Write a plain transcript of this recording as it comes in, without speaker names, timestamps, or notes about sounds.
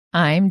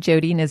I'm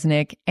Jody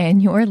Nisnik,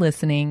 and you're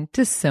listening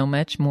to So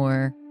Much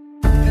More.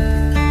 In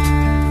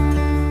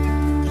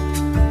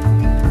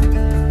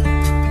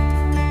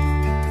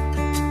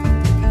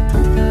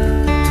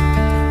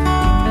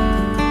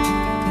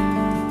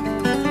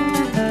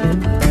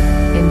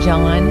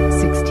John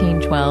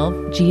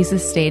 16:12,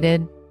 Jesus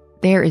stated,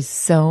 "There is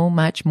so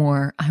much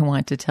more I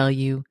want to tell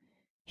you."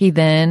 He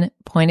then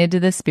pointed to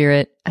the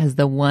Spirit as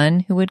the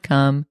one who would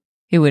come,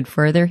 who would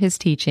further his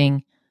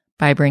teaching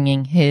by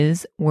bringing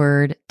his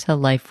word to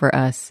life for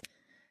us.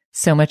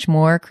 So Much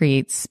More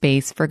creates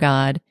space for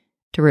God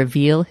to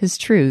reveal his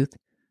truth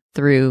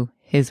through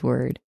his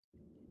word.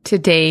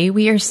 Today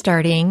we are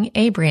starting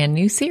a brand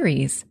new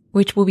series,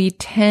 which will be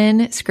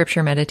 10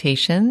 scripture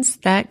meditations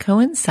that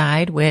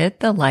coincide with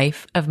the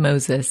life of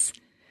Moses.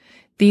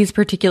 These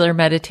particular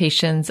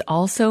meditations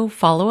also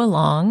follow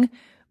along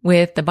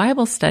with the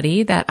Bible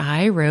study that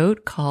I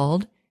wrote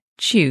called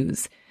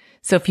Choose.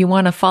 So if you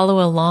want to follow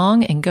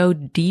along and go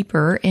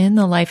deeper in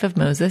the life of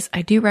Moses,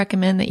 I do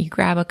recommend that you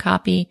grab a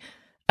copy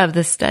of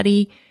the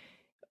study.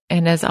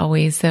 And as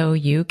always, though,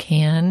 you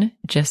can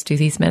just do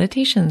these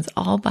meditations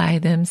all by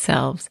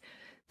themselves.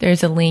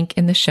 There's a link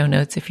in the show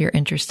notes if you're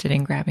interested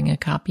in grabbing a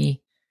copy.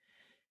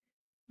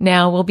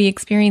 Now we'll be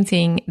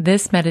experiencing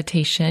this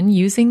meditation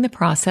using the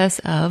process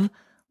of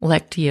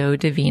Lectio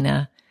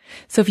Divina.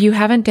 So if you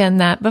haven't done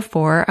that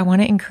before, I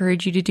want to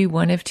encourage you to do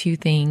one of two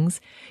things.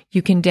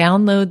 You can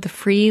download the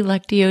free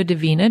Lectio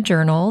Divina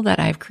journal that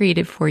I've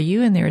created for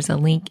you, and there's a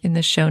link in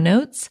the show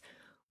notes.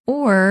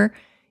 Or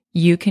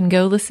you can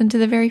go listen to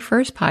the very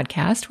first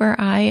podcast where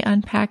I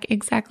unpack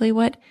exactly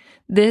what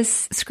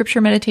this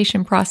scripture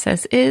meditation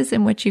process is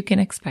and what you can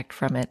expect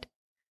from it.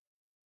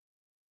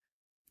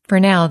 For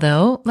now,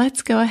 though,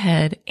 let's go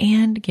ahead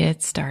and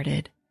get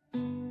started.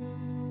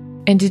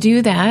 And to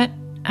do that,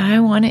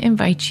 I want to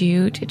invite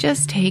you to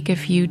just take a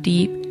few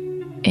deep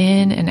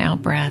in and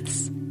out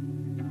breaths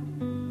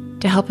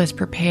to help us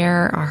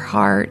prepare our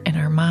heart and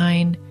our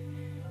mind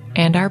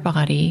and our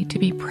body to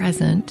be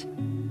present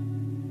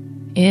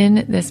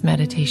in this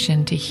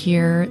meditation to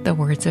hear the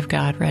words of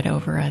God read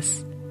over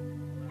us.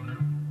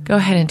 Go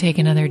ahead and take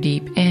another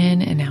deep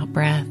in and out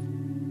breath.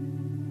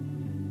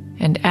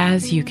 And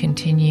as you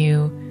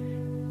continue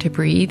to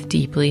breathe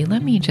deeply,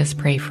 let me just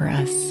pray for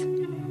us.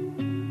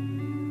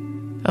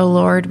 Oh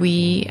Lord,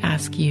 we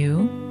ask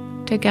you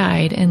to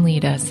guide and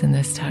lead us in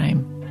this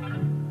time.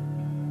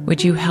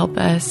 Would you help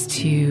us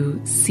to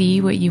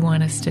see what you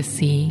want us to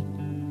see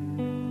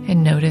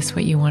and notice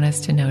what you want us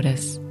to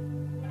notice?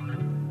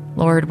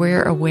 Lord,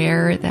 we're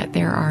aware that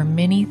there are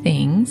many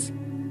things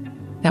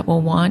that will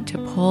want to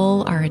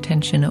pull our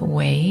attention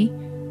away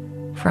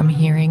from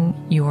hearing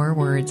your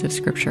words of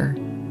Scripture.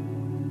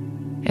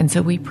 And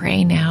so we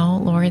pray now,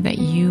 Lord, that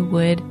you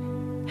would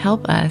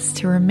help us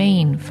to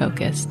remain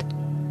focused.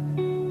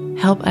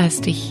 Help us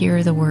to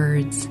hear the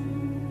words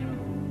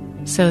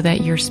so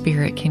that your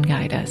Spirit can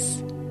guide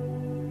us.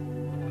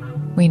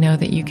 We know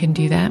that you can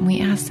do that, and we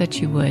ask that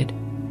you would.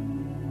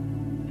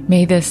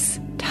 May this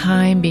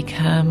time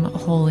become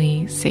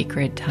holy,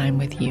 sacred time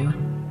with you.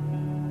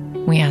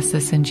 We ask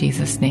this in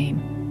Jesus'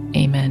 name.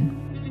 Amen.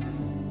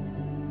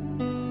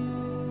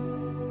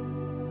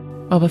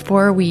 Well,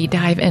 before we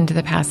dive into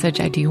the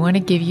passage, I do want to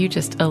give you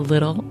just a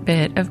little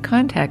bit of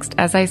context.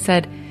 As I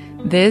said,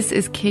 this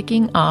is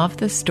kicking off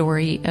the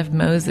story of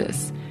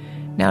Moses.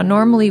 Now,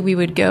 normally we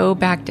would go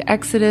back to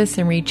Exodus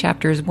and read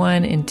chapters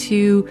 1 and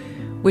 2,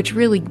 which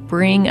really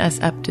bring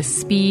us up to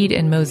speed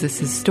in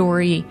Moses'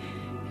 story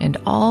and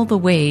all the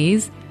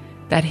ways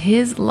that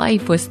his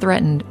life was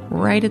threatened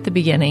right at the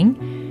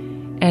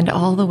beginning and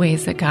all the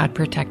ways that God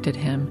protected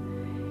him.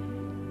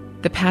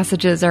 The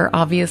passages are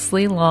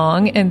obviously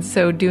long, and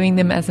so doing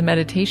them as a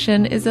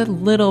meditation is a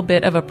little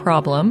bit of a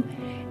problem.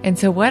 And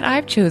so what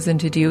I've chosen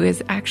to do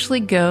is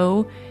actually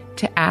go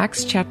to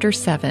Acts chapter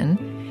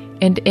 7.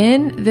 And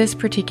in this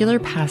particular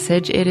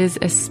passage, it is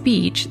a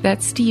speech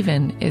that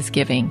Stephen is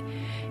giving.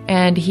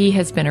 And he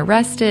has been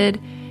arrested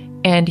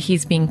and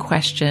he's being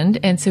questioned.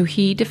 And so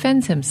he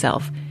defends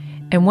himself.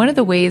 And one of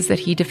the ways that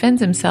he defends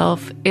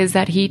himself is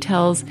that he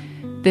tells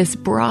this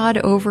broad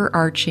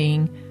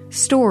overarching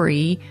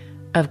story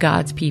of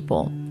God's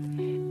people.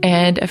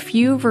 And a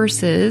few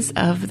verses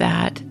of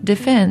that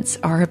defense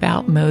are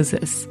about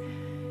Moses.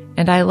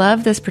 And I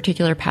love this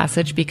particular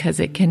passage because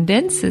it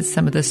condenses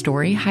some of the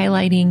story,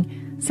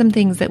 highlighting some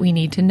things that we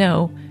need to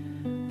know,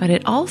 but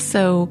it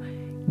also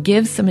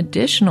gives some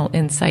additional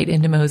insight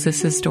into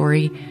Moses'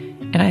 story.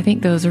 And I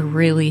think those are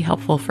really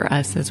helpful for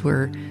us as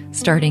we're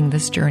starting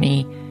this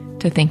journey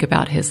to think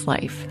about his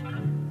life.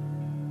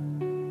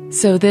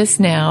 So this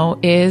now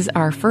is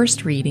our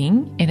first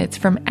reading, and it's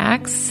from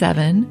Acts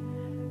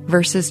 7,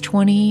 verses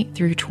 20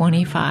 through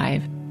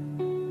 25.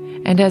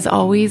 And as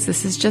always,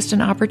 this is just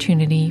an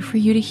opportunity for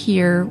you to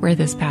hear where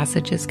this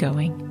passage is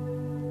going.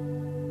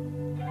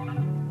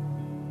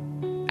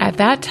 At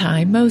that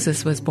time,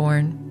 Moses was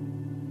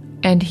born,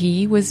 and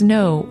he was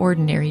no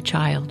ordinary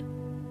child.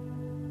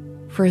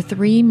 For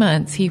 3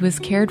 months, he was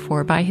cared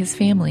for by his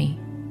family.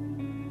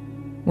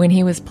 When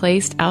he was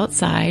placed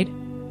outside,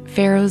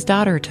 Pharaoh's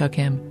daughter took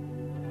him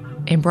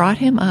and brought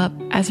him up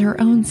as her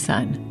own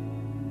son.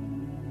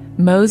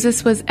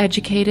 Moses was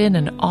educated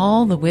in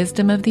all the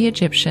wisdom of the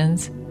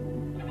Egyptians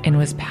and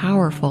was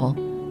powerful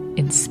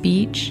in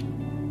speech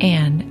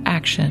and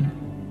action.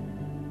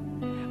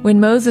 When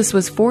Moses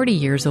was 40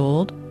 years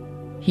old,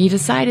 he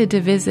decided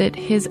to visit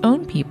his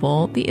own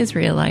people, the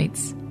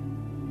Israelites.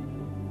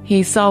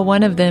 He saw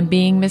one of them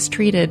being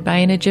mistreated by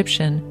an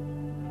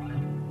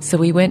Egyptian, so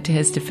he went to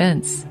his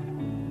defense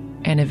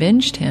and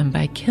avenged him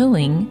by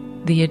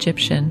killing the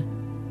Egyptian.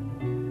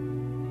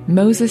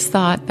 Moses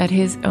thought that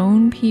his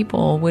own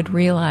people would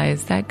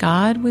realize that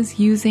God was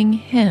using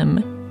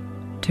him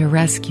to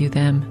rescue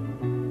them,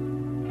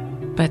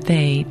 but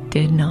they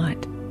did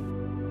not.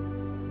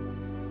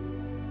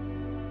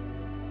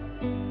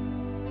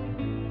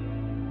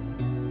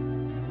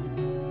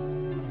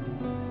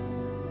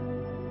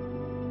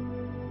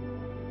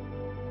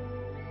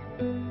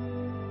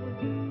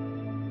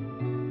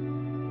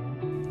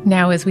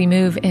 Now, as we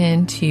move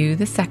into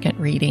the second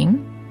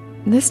reading,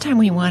 this time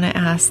we want to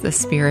ask the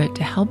Spirit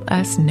to help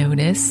us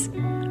notice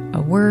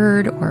a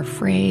word or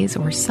phrase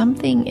or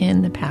something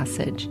in the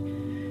passage.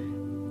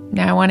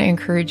 Now, I want to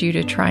encourage you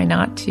to try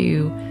not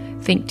to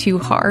think too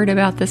hard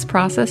about this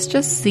process.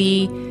 Just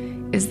see,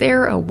 is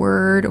there a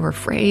word or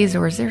phrase,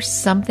 or is there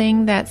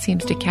something that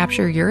seems to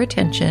capture your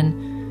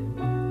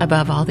attention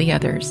above all the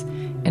others?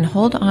 And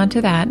hold on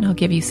to that, and I'll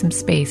give you some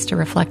space to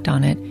reflect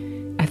on it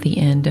at the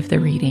end of the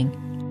reading.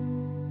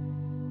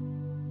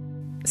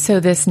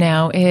 So this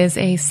now is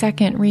a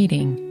second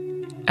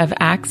reading of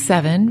Acts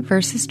 7,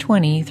 verses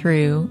 20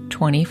 through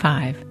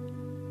 25.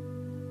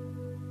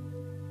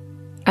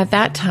 At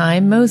that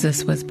time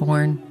Moses was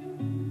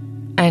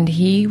born, and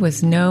he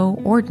was no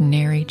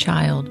ordinary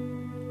child.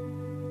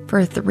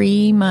 For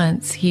 3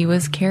 months he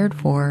was cared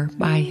for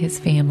by his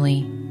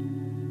family.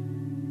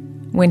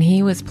 When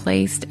he was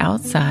placed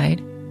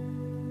outside,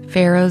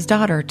 Pharaoh's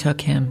daughter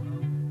took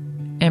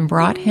him and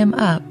brought him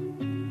up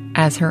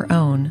as her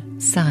own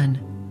son.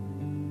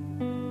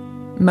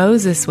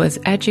 Moses was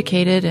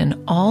educated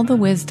in all the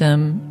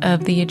wisdom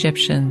of the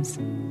Egyptians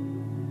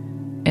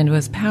and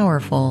was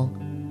powerful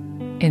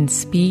in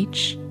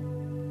speech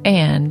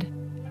and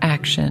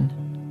action.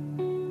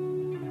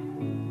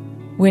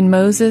 When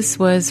Moses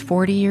was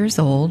 40 years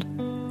old,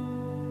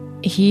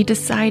 he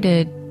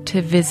decided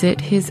to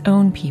visit his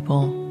own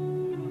people,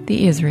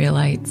 the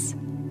Israelites.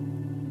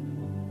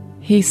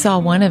 He saw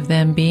one of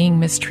them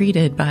being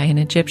mistreated by an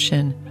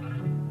Egyptian,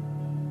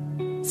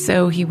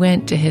 so he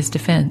went to his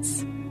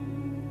defense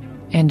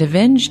and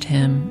avenged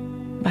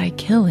him by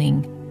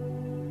killing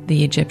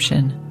the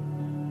Egyptian.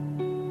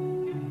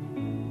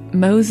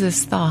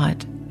 Moses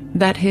thought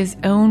that his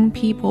own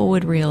people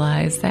would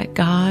realize that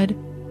God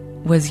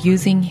was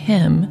using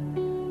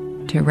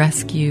him to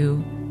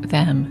rescue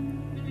them,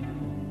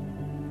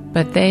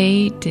 but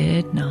they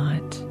did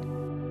not.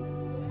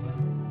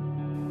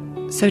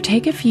 So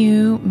take a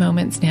few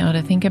moments now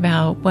to think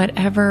about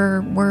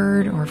whatever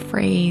word or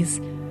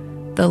phrase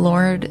the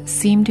Lord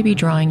seemed to be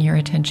drawing your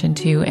attention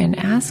to, and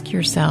ask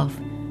yourself,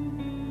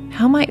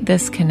 how might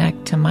this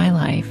connect to my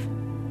life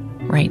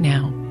right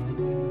now?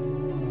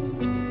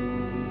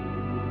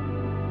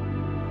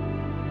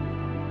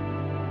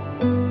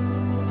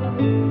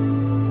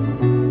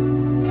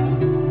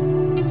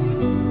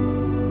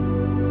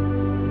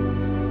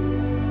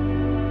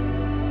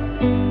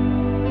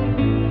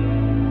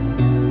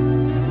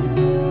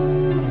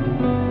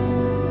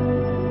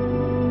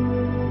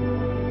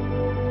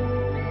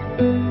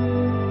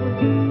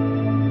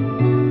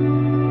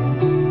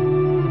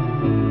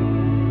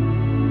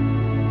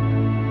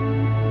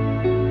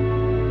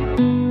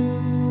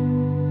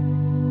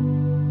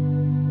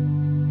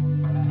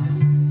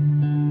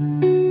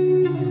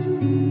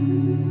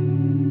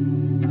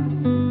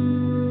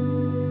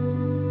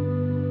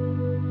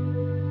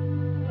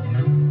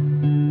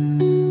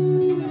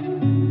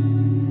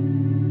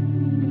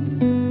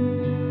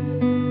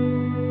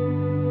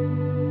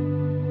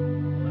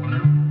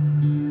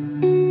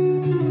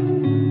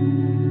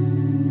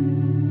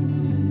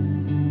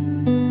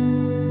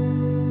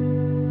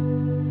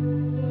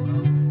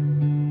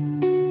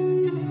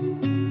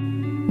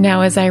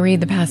 Now, as I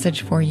read the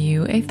passage for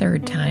you a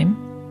third time,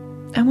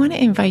 I want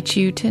to invite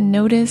you to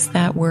notice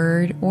that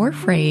word or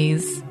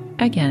phrase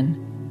again.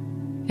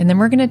 And then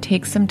we're going to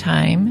take some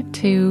time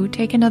to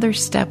take another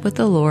step with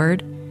the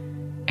Lord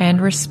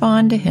and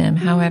respond to Him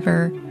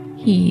however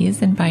He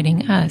is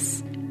inviting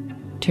us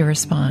to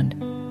respond.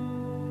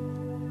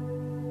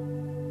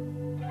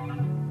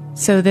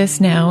 So this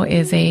now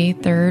is a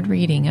third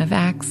reading of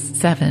Acts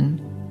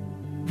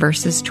 7,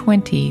 verses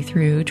 20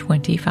 through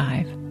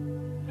 25.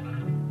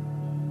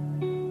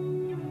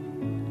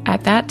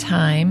 At that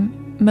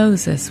time,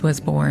 Moses was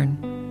born,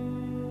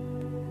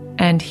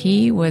 and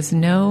he was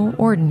no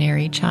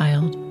ordinary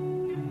child.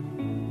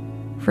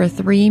 For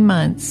 3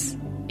 months,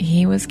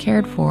 he was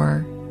cared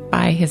for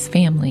by his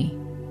family.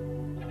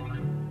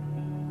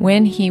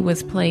 When he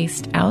was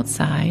placed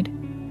outside,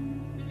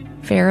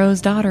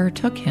 Pharaoh's daughter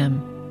took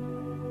him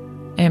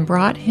and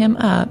brought him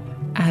up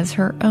as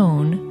her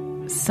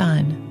own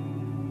son.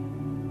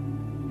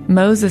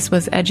 Moses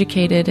was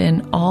educated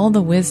in all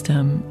the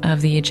wisdom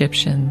of the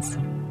Egyptians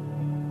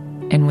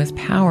and was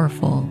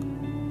powerful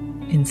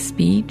in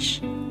speech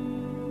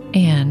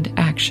and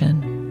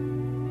action.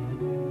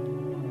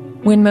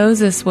 When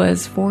Moses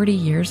was 40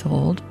 years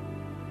old,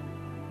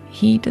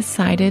 he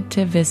decided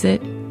to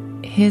visit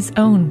his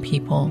own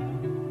people,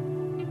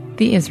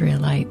 the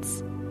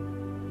Israelites.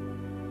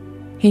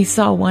 He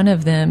saw one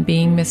of them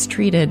being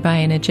mistreated by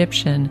an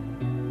Egyptian,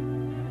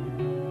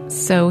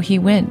 so he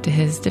went to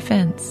his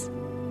defense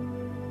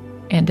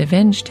and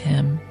avenged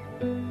him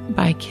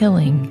by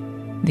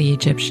killing the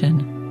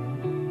Egyptian.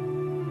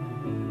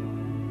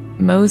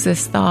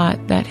 Moses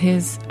thought that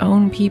his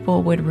own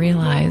people would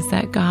realize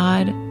that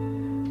God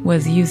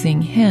was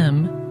using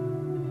him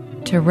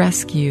to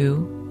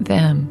rescue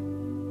them,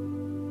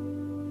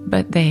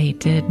 but they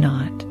did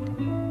not.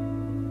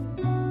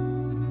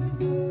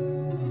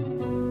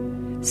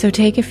 So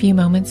take a few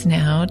moments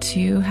now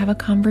to have a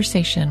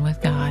conversation with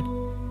God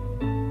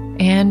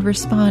and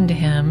respond to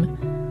Him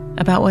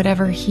about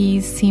whatever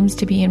He seems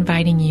to be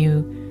inviting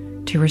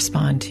you to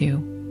respond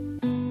to.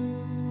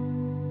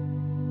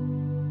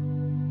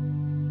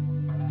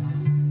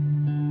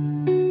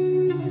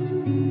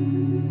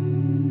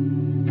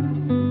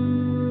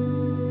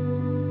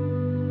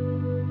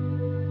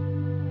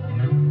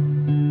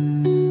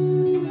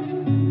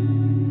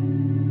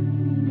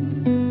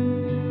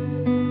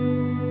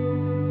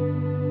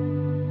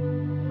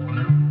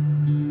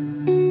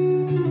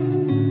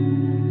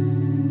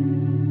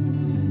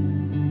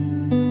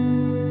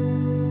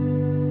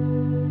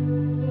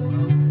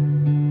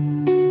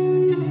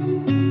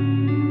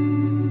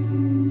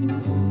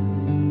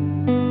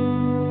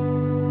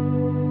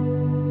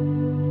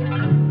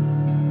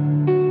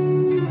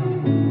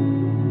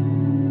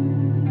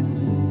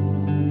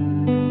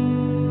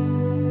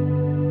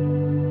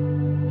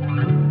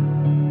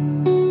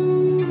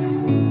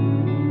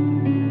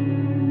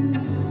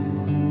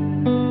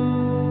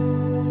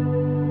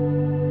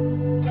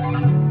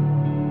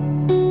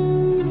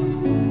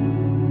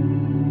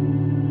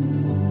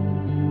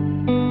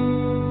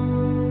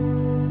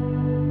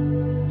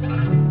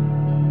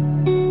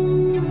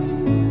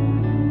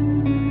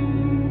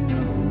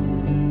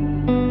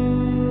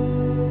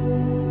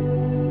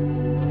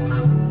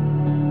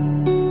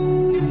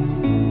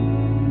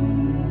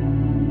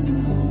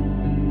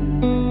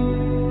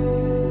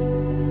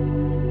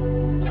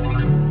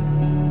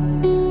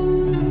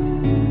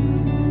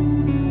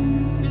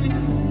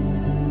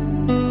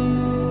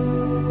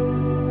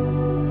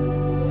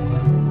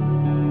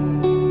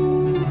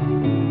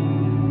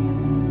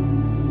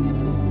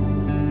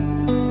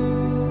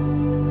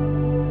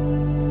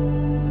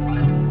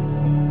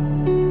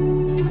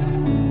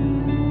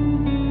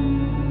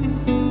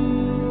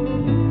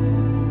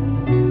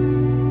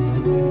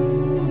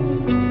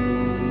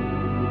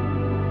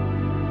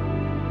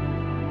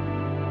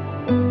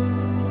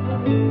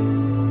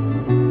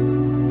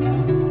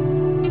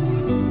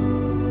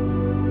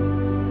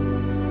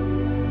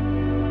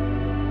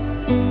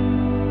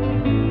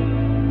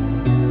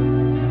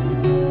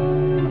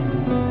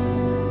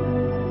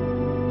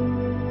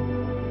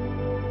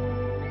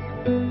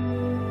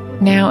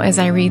 Now, as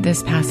I read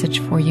this passage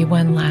for you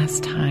one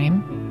last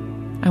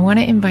time, I want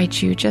to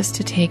invite you just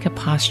to take a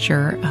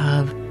posture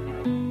of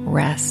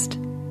rest.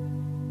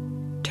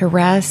 To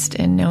rest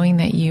in knowing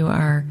that you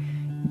are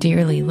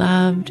dearly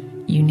loved,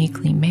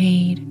 uniquely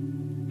made.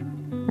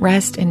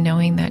 Rest in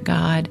knowing that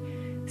God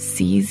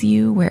sees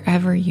you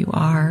wherever you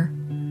are,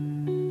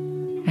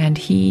 and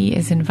He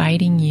is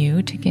inviting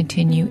you to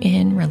continue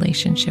in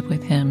relationship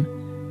with Him.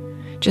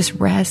 Just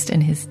rest in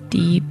His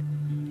deep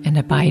and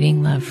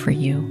abiding love for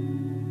you.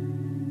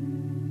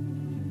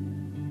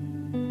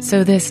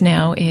 So this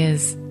now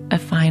is a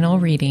final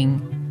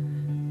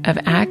reading of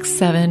Acts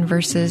 7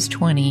 verses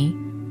 20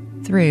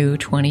 through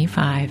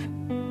 25.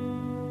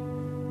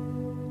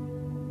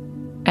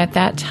 At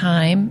that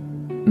time,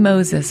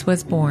 Moses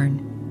was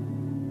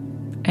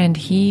born, and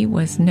he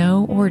was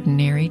no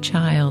ordinary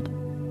child.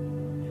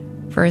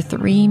 For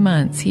 3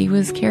 months he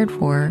was cared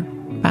for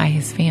by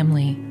his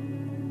family.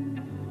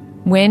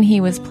 When he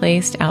was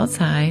placed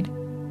outside,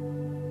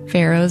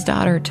 Pharaoh's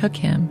daughter took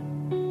him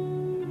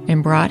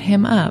and brought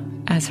him up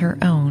as her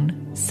own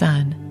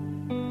son.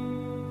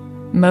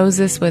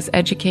 Moses was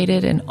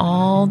educated in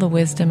all the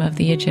wisdom of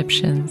the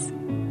Egyptians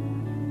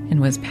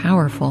and was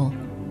powerful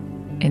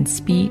in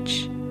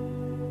speech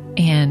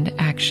and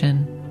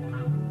action.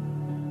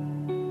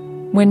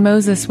 When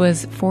Moses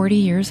was 40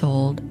 years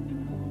old,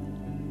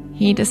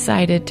 he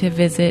decided to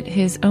visit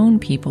his own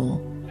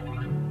people,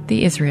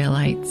 the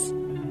Israelites.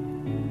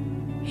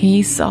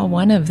 He saw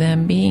one of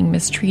them being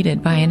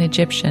mistreated by an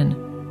Egyptian,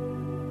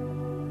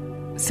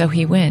 so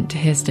he went to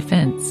his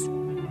defense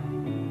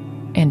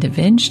and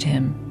avenged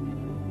him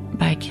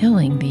by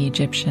killing the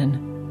Egyptian.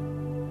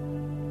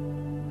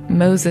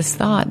 Moses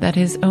thought that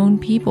his own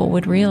people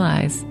would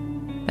realize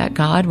that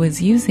God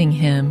was using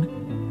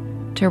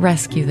him to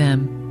rescue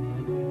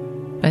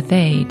them, but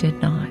they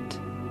did not.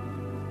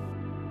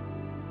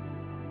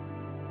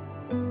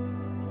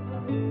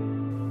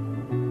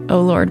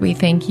 Oh Lord, we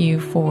thank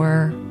you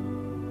for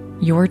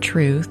your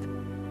truth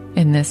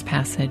in this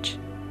passage.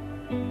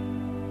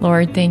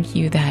 Lord, thank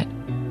you that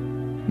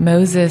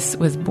Moses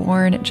was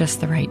born at just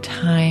the right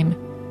time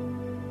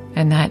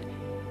and that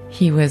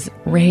he was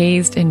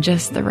raised in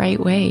just the right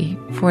way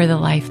for the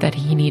life that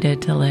he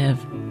needed to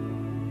live.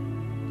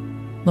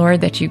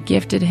 Lord, that you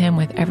gifted him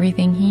with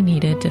everything he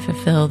needed to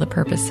fulfill the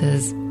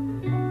purposes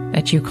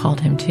that you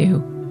called him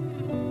to.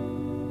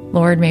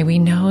 Lord, may we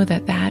know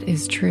that that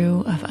is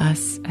true of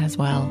us as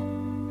well.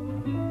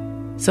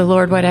 So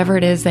Lord, whatever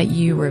it is that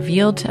you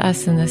revealed to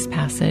us in this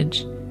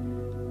passage,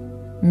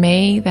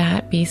 may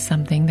that be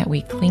something that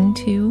we cling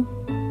to.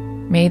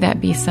 May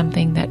that be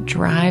something that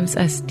drives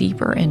us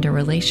deeper into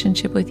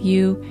relationship with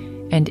you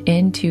and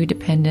into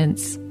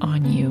dependence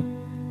on you.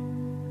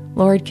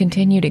 Lord,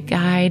 continue to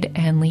guide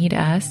and lead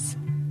us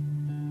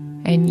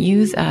and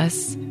use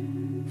us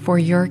for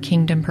your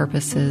kingdom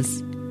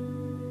purposes.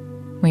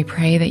 We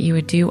pray that you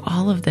would do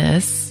all of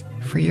this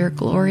for your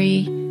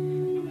glory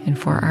and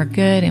for our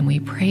good, and we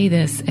pray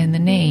this in the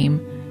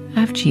name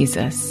of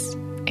Jesus.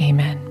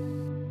 Amen.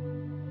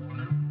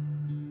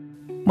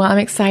 Well, I'm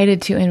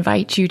excited to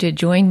invite you to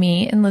join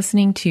me in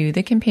listening to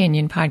the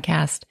Companion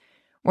Podcast,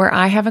 where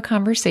I have a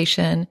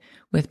conversation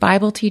with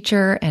Bible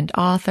teacher and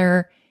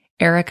author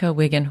Erica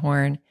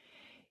Wiggenhorn.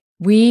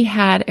 We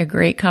had a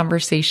great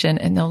conversation,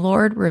 and the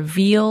Lord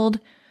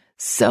revealed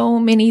so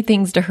many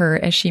things to her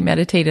as she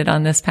meditated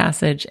on this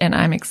passage, and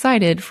I'm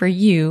excited for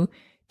you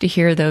to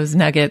hear those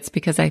nuggets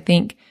because I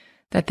think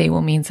that they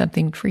will mean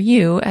something for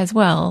you as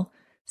well,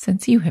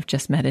 since you have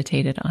just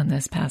meditated on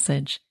this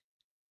passage.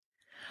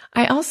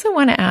 I also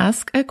want to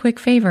ask a quick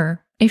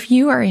favor. If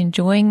you are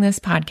enjoying this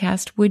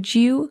podcast, would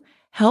you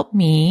help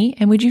me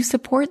and would you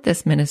support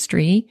this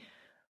ministry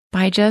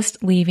by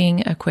just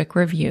leaving a quick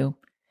review?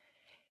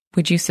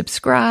 Would you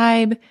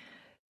subscribe,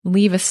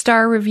 leave a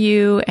star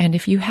review, and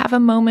if you have a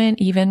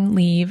moment, even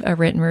leave a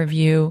written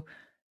review?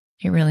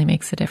 It really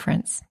makes a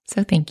difference.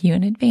 So thank you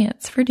in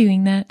advance for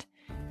doing that.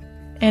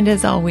 And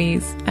as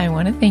always, I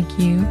want to thank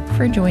you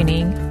for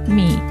joining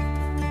me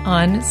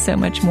on So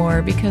Much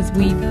More, because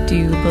we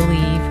do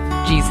believe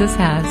Jesus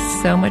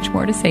has so much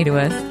more to say to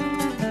us,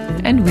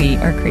 and we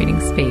are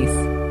creating space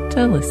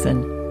to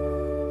listen.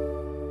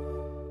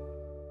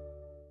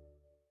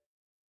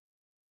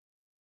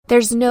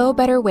 There's no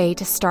better way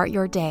to start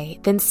your day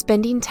than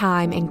spending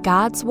time in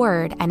God's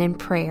Word and in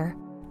prayer.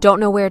 Don't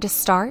know where to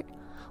start?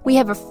 We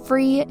have a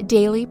free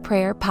daily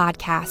prayer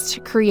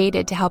podcast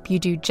created to help you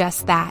do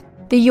just that.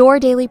 The Your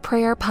Daily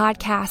Prayer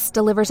podcast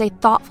delivers a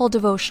thoughtful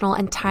devotional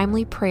and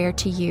timely prayer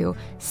to you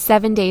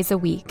 7 days a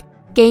week.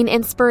 Gain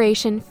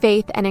inspiration,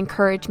 faith, and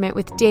encouragement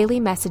with daily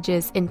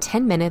messages in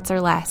 10 minutes or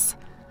less.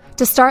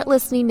 To start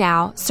listening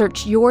now,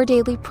 search Your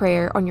Daily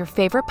Prayer on your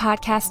favorite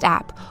podcast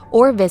app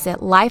or visit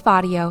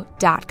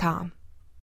lifeaudio.com.